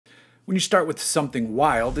When you start with something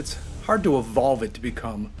wild, it's hard to evolve it to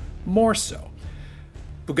become more so.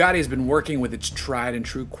 Bugatti has been working with its tried and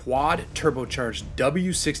true quad turbocharged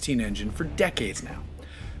W16 engine for decades now.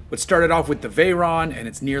 What started off with the Veyron and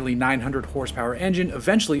its nearly 900 horsepower engine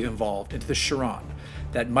eventually evolved into the Chiron.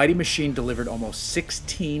 That mighty machine delivered almost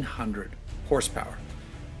 1,600 horsepower.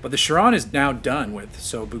 But the Chiron is now done with,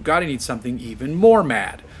 so Bugatti needs something even more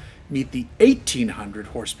mad. Meet the 1,800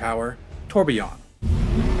 horsepower Tourbillon.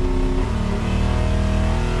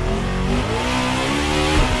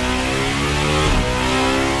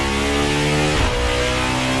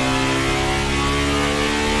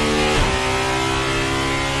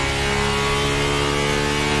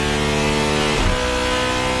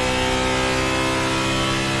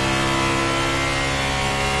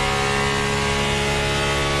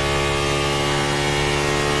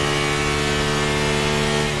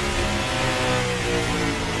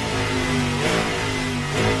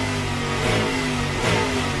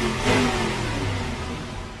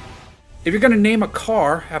 If you're going to name a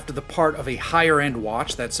car after the part of a higher-end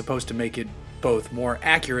watch that's supposed to make it both more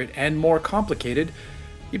accurate and more complicated,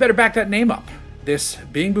 you better back that name up. This,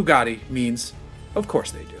 being Bugatti, means of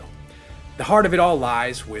course they do. The heart of it all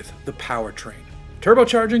lies with the powertrain.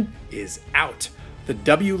 Turbocharging is out. The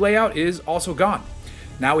W layout is also gone.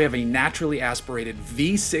 Now we have a naturally aspirated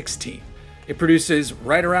V16. It produces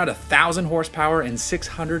right around 1,000 horsepower and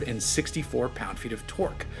 664 pound-feet of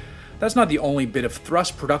torque. That's not the only bit of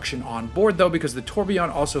thrust production on board though, because the Tourbillon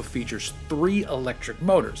also features 3 electric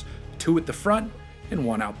motors, 2 at the front and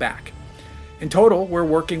 1 out back. In total, we're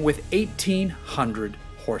working with 1,800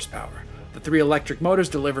 horsepower. The 3 electric motors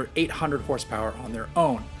deliver 800 horsepower on their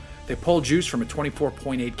own. They pull juice from a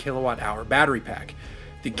 24.8 kilowatt-hour battery pack.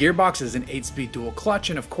 The gearbox is an 8-speed dual clutch,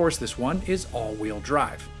 and of course this one is all-wheel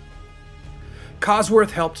drive. Cosworth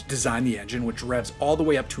helped design the engine, which revs all the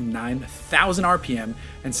way up to 9,000 RPM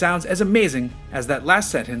and sounds as amazing as that last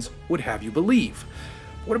sentence would have you believe.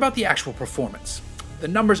 What about the actual performance? The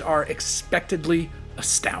numbers are expectedly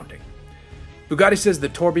astounding. Bugatti says the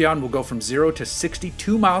Tourbillon will go from 0 to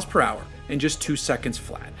 62 miles per hour in just 2 seconds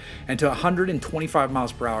flat, and to 125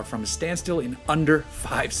 miles per hour from a standstill in under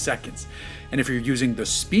 5 seconds. And if you're using the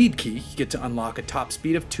speed key, you get to unlock a top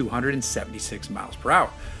speed of 276 miles per hour.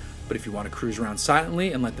 But if you want to cruise around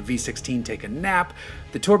silently and let the V16 take a nap,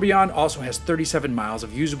 the Tourbillon also has 37 miles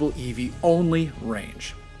of usable EV-only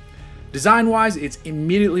range. Design-wise, it's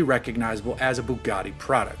immediately recognizable as a Bugatti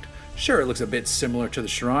product. Sure, it looks a bit similar to the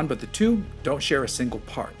Chiron, but the two don't share a single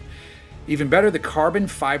part. Even better, the carbon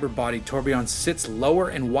fiber-bodied Tourbillon sits lower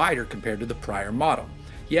and wider compared to the prior model.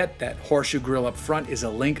 Yet, that horseshoe grille up front is a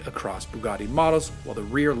link across Bugatti models, while the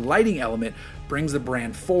rear lighting element brings the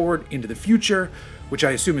brand forward into the future, which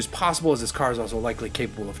I assume is possible as this car is also likely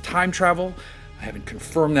capable of time travel. I haven't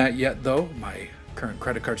confirmed that yet though. My current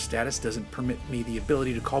credit card status doesn't permit me the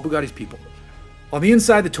ability to call Bugatti's people. On the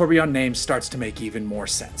inside, the Tourbillon name starts to make even more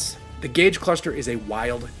sense. The gauge cluster is a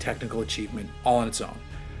wild technical achievement all on its own.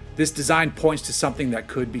 This design points to something that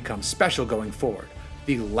could become special going forward: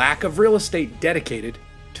 the lack of real estate dedicated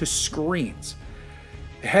to screens.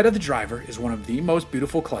 The head of the driver is one of the most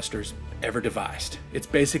beautiful clusters ever devised. It's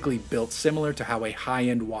basically built similar to how a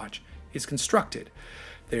high-end watch is constructed.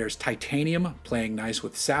 There's titanium playing nice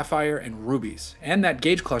with sapphire and rubies, and that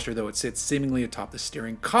gauge cluster, though it sits seemingly atop the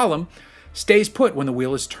steering column, stays put when the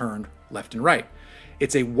wheel is turned left and right.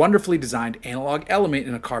 It's a wonderfully designed analog element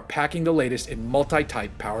in a car packing the latest in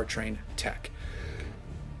multi-type powertrain tech.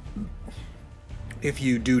 If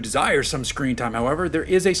you do desire some screen time, however, there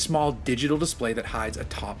is a small digital display that hides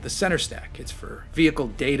atop the center stack. It's for vehicle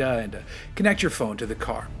data and to connect your phone to the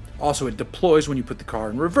car. Also, it deploys when you put the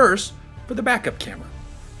car in reverse for the backup camera.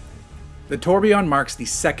 The Tourbillon marks the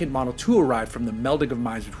second Model 2 arrive from the melding of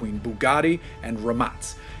minds between Bugatti and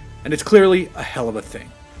Rimac, and it's clearly a hell of a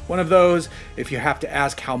thing. One of those, if you have to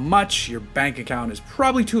ask how much, your bank account is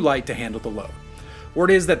probably too light to handle the load. Word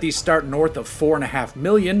is that these start north of $4.5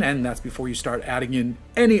 million, and that's before you start adding in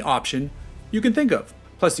any option you can think of.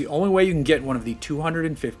 Plus, the only way you can get one of the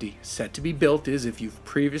 250 set to be built is if you've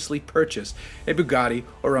previously purchased a Bugatti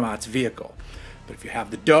or Rimac vehicle. But if you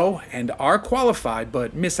have the dough and are qualified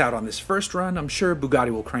but miss out on this first run, I'm sure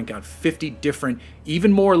Bugatti will crank out 50 different,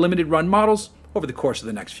 even more limited run models over the course of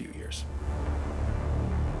the next few years.